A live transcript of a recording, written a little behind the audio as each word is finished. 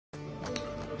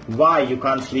why you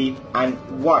can't sleep, and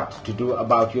what to do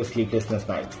about your sleeplessness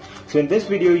nights. So in this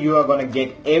video you are going to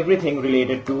get everything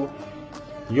related to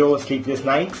your sleepless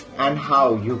nights and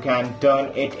how you can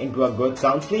turn it into a good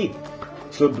sound sleep.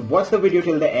 So watch the video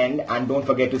till the end, and don't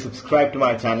forget to subscribe to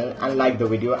my channel and like the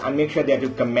video, and make sure that you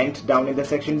comment down in the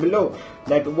section below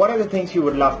that what are the things you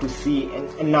would love to see in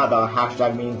another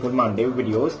 #meaningful_Monday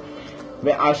videos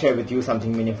where I share with you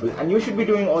something meaningful. And you should be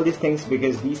doing all these things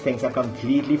because these things are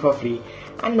completely for free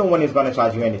and no one is going to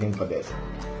charge you anything for this.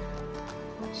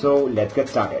 So let's get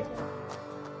started.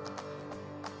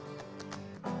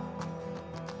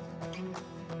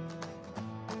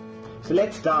 So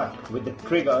let's start with the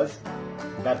triggers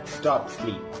that stop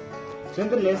sleep. So in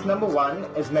the list, number 1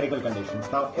 is medical conditions.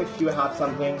 Now if you have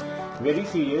something very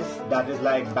serious, that is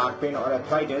like back pain or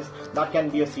arthritis, that can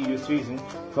be a serious reason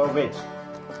for which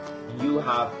you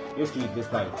have your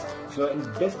sleepless nights. So in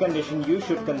this condition you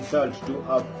should consult to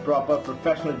a proper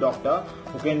professional doctor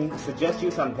who can suggest you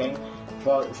something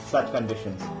for such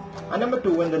conditions. And number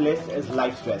 2 in the list is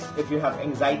life stress. If you have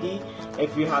anxiety,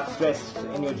 if you have stress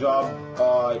in your job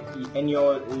or in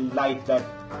your life, that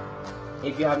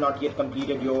if you have not yet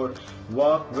completed your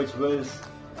work which was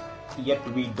yet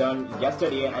to be done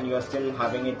yesterday and you are still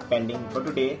having it pending for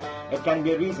today, it can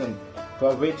be a reason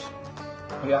for which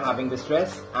you are having the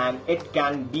stress, and it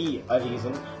can be a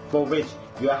reason for which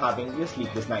you are having your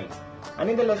sleepless nights. And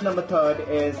in the list, number 3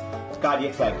 is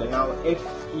cardiac cycle. Now if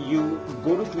you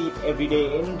go to sleep every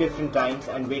day in different times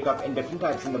and wake up in different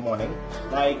times in the morning,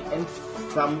 like in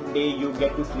some day you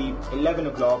get to sleep 11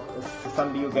 o'clock,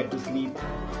 some day you get to sleep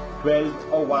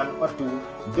 12 or 1 or 2,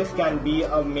 this can be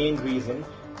a main reason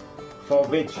for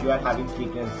which you are having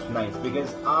sleepless nights,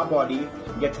 because our body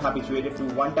gets habituated to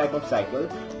one type of cycle.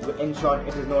 In short,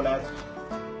 it is known as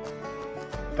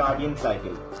cardiac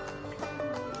cycle.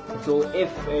 So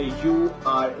if you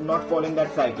are not following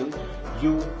that cycle,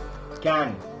 you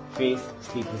can face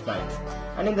sleepless nights.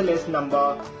 And in the list,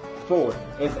 number 4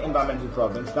 is environmental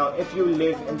problems. Now if you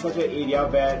live in such an area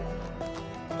where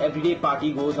everyday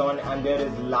party goes on and there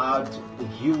is large,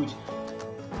 huge,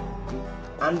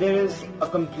 and there is a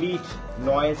complete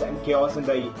noise and chaos in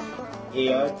the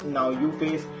air, now you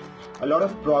face a lot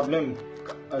of problem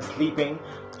sleeping.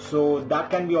 So that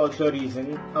can be also a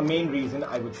reason, a main reason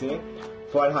I would say,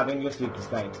 for having your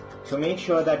sleepless nights. So make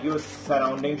sure that your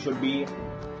surroundings should be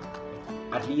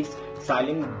at least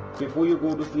silent before you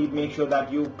go to sleep. Make sure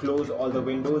that you close all the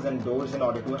windows and doors in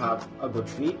order to have a good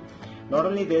sleep. Not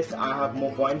only this, I have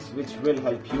more points which will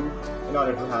help you in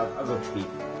order to have a good sleep.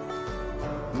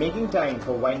 Making time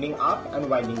for winding up and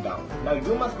winding down. Now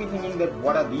you must be thinking that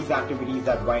what are these activities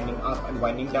that winding up and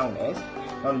winding down is?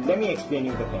 Now let me explain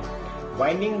you the thing.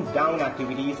 Winding down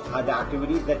activities are the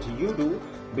activities that you do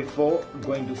before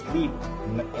going to sleep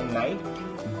in night,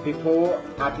 before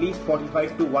at least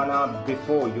 45 to 1 hour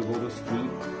before you go to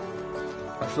sleep.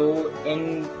 So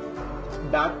in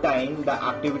that time, the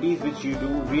activities which you do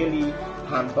really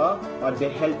hamper or they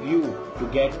help you to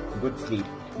get good sleep.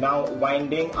 Now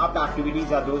winding up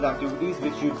activities are those activities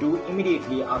which you do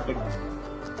immediately after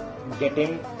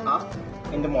getting up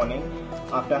in the morning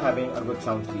after having a good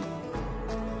sound sleep.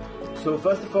 So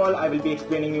first of all, I will be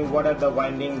explaining you what are the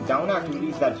winding down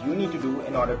activities that you need to do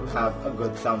in order to have a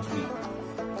good sound sleep.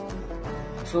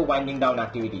 So winding down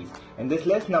activities. In this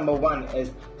list, number 1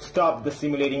 is stop the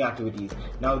stimulating activities.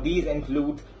 Now these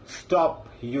include stop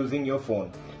using your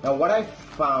phone. Now what I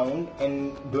found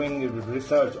in doing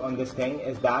research on this thing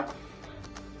is that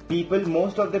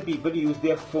most of the people use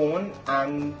their phone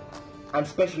and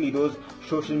especially those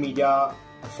social media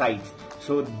sites.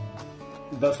 So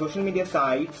the social media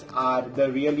sites are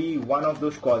really one of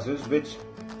those causes which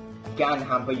can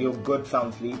hamper your good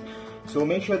sound sleep. So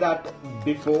make sure that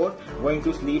before going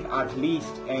to sleep, at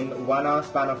least in 1 hour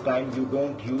span of time, you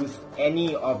don't use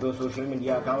any of those social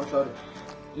media accounts, or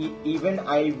even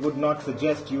I would not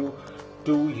suggest you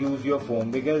to use your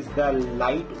phone, because the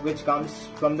light which comes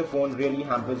from the phone really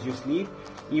hampers your sleep.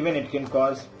 Even it can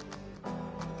cause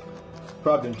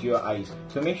problem to your eyes.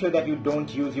 So make sure that you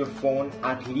don't use your phone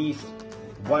at least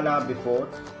 1 hour before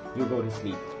you go to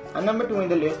sleep. And number 2 in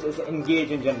the list is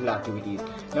engage in gentle activities.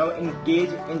 Now engage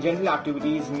in gentle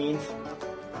activities means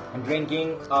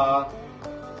drinking a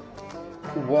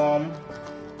warm,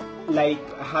 like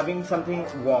having something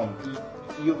warm.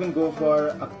 You can go for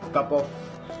a cup of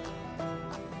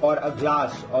or a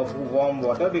glass of warm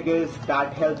water, because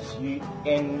that helps you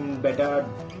in better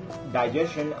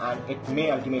digestion and it may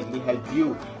ultimately help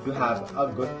you to have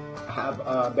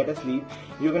a better sleep.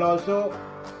 You can also,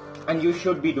 and you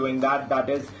should be doing that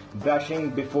is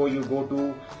brushing before you go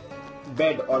to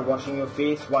bed or washing your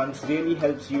face once really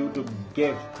helps you to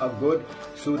give a good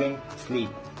soothing sleep.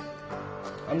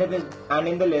 And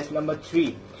in the list, number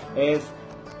 3 is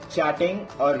chatting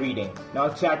or reading. Now,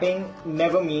 chatting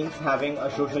never means having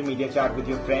a social media chat with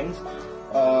your friends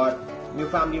or your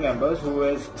family members who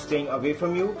is staying away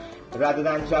from you. Rather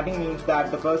than chatting means that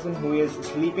the person who is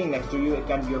sleeping next to you, it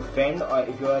can be your friend, or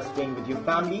if you are staying with your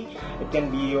family, it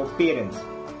can be your parents.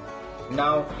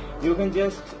 Now, you can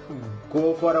just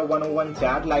go for a one-on-one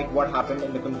chat like what happened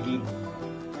in the complete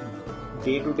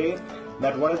day to day,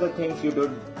 that what are the things you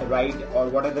did right or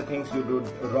what are the things you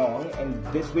did wrong, and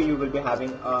this way you will be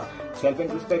having a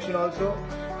self-introspection also,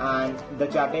 and the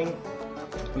chatting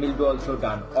will be also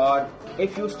done. Or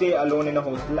if you stay alone in a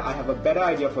hostel, I have a better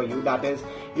idea for you, that is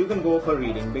you can go for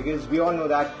reading, because we all know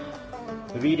that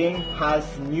reading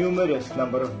has numerous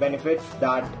number of benefits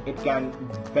that it can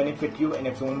benefit you in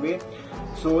its own way.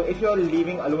 So if you are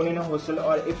living alone in a hostel,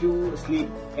 or if you sleep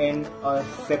in a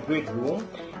separate room,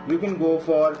 you can go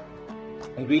for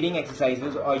reading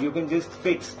exercises, or you can just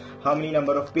fix how many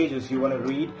number of pages you want to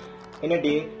read in a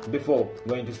day before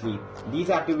going to sleep. These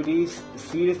activities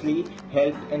seriously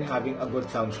help in having a good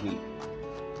sound sleep.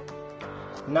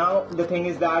 Now the thing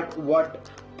is that what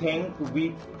thing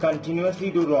we continuously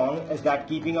do wrong is that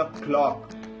keeping a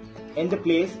clock in the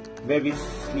place where we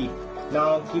sleep.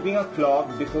 Now, keeping a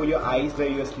clock before your eyes where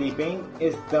you are sleeping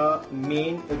is the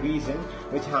main reason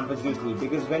which hampers your sleep,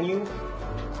 because when you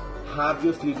have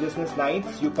your sleeplessness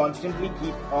nights, you constantly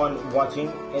keep on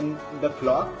watching in the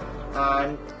clock,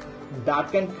 and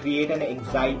that can create an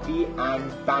anxiety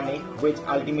and panic which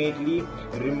ultimately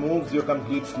removes your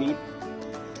complete sleep.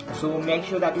 So make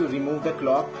sure that you remove the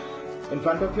clock in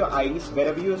front of your eyes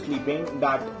wherever you are sleeping,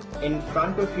 that in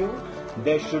front of you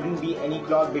there shouldn't be any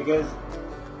clock, because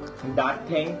that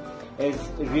thing is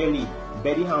really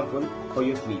very harmful for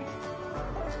your sleep.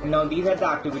 Now these are the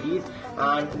activities,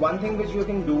 and one thing which you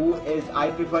can do is, I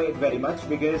prefer it very much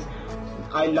because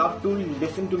I love to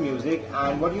listen to music,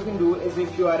 and what you can do is,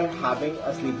 if you are having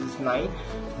a sleepless night,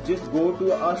 just go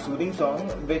to a soothing song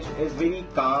which is very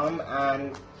calm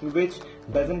and which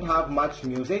doesn't have much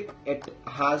music. It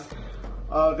has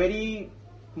a very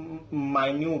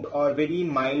minute or very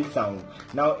mild sound.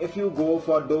 Now if you go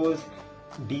for those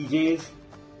DJs,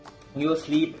 your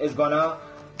sleep is gonna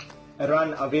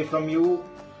run away from you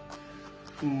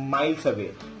miles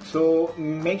away. So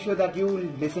make sure that you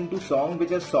listen to songs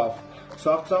which are soft.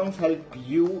 Soft songs help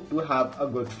you to have a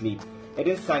good sleep. It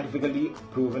is scientifically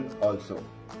proven also.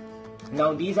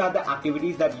 Now these are the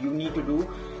activities that you need to do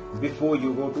before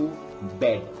you go to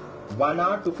bed. 1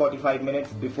 hour to 45 minutes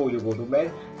before you go to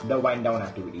bed, the wind down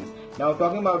activities. Now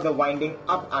talking about the winding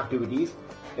up activities,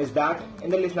 is that in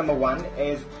the list number 1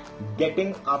 is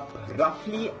getting up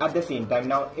roughly at the same time.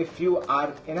 Now if you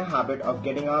are in a habit of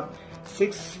getting up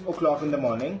 6 o'clock in the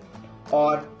morning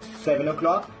or 7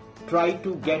 o'clock, try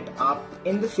to get up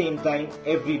in the same time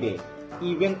every day,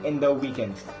 even in the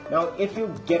weekends. Now if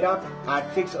you get up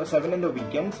at 6 or 7 in the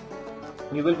weekends,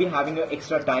 you will be having your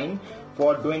extra time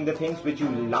for doing the things which you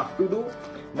love to do.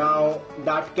 Now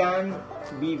that can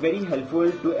be very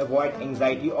helpful to avoid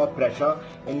anxiety or pressure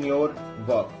in your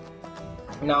work.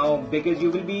 Now because you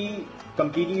will be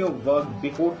completing your work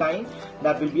before time,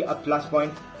 that will be a plus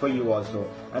point for you also,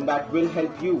 and that will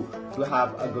help you to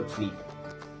have a good sleep.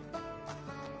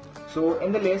 So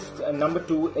in the list, number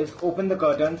 2 is open the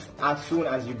curtains as soon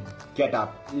as you get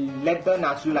up. Let the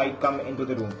natural light come into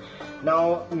the room.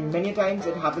 Now many times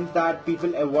it happens that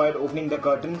people avoid opening the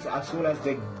curtains as soon as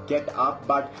they get up,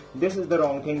 but this is the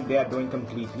wrong thing they are doing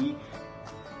completely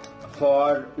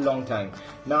for long time.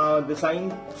 Now the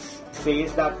science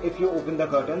says that if you open the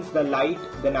curtains, the light,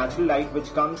 the natural light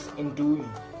which comes into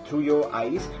through your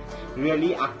eyes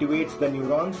really activates the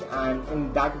neurons, and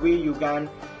in that way you can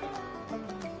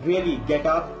really get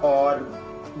up or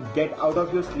get out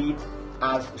of your sleep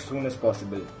as soon as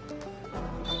possible.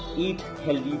 Eat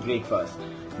healthy breakfast.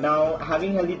 Now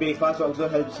having healthy breakfast also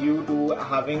helps you to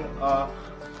having a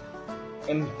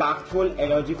impactful,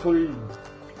 energyful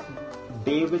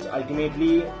day, which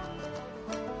ultimately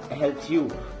helps you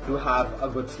to have a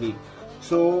good sleep.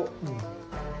 So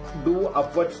do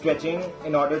upward stretching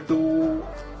in order to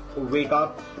wake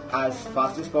up as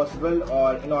fast as possible,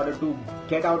 or in order to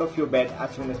get out of your bed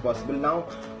as soon as possible. Now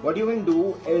what you can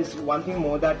do is one thing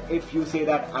more, that if you say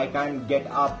that I can't get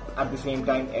up at the same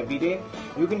time every day,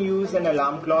 you can use an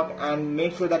alarm clock and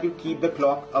make sure that you keep the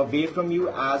clock away from you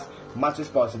as much as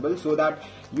possible, so that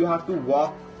you have to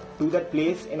walk to that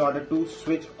place in order to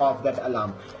switch off that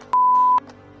alarm.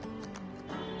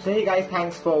 So hey guys,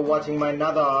 thanks for watching my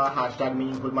another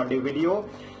 #Meaningful Monday video.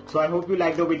 So I hope you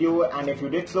liked the video, and if you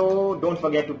did so, don't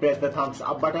forget to press the thumbs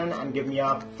up button and give me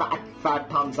a fat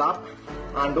thumbs up.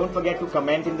 And don't forget to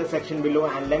comment in the section below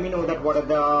and let me know that what are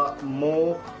the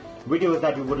more videos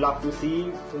that you would love to see,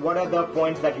 what are the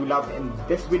points that you loved in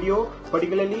this video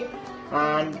particularly.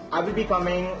 And I will be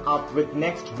coming up with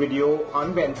next video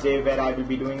on Wednesday, where I will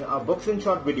be doing a books in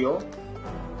short video.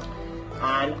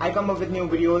 And I come up with new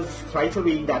videos thrice a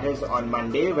week, that is on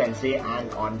Monday, Wednesday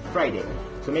and on Friday.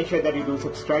 So make sure that you do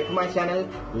subscribe to my channel,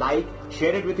 like,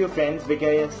 share it with your friends,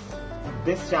 because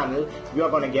this channel you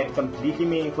are going to get completely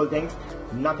meaningful things.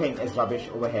 Nothing is rubbish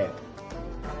over here.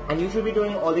 And you should be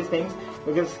doing all these things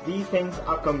because these things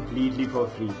are completely for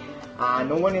free. And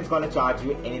no one is going to charge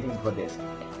you anything for this.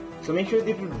 So make sure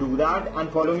that you do that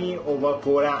and follow me over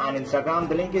Quora and Instagram.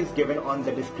 The link is given on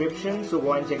the description, so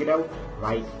go and check it out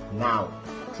right now.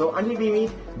 So until we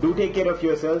meet, do take care of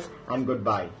yourselves and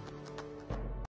goodbye.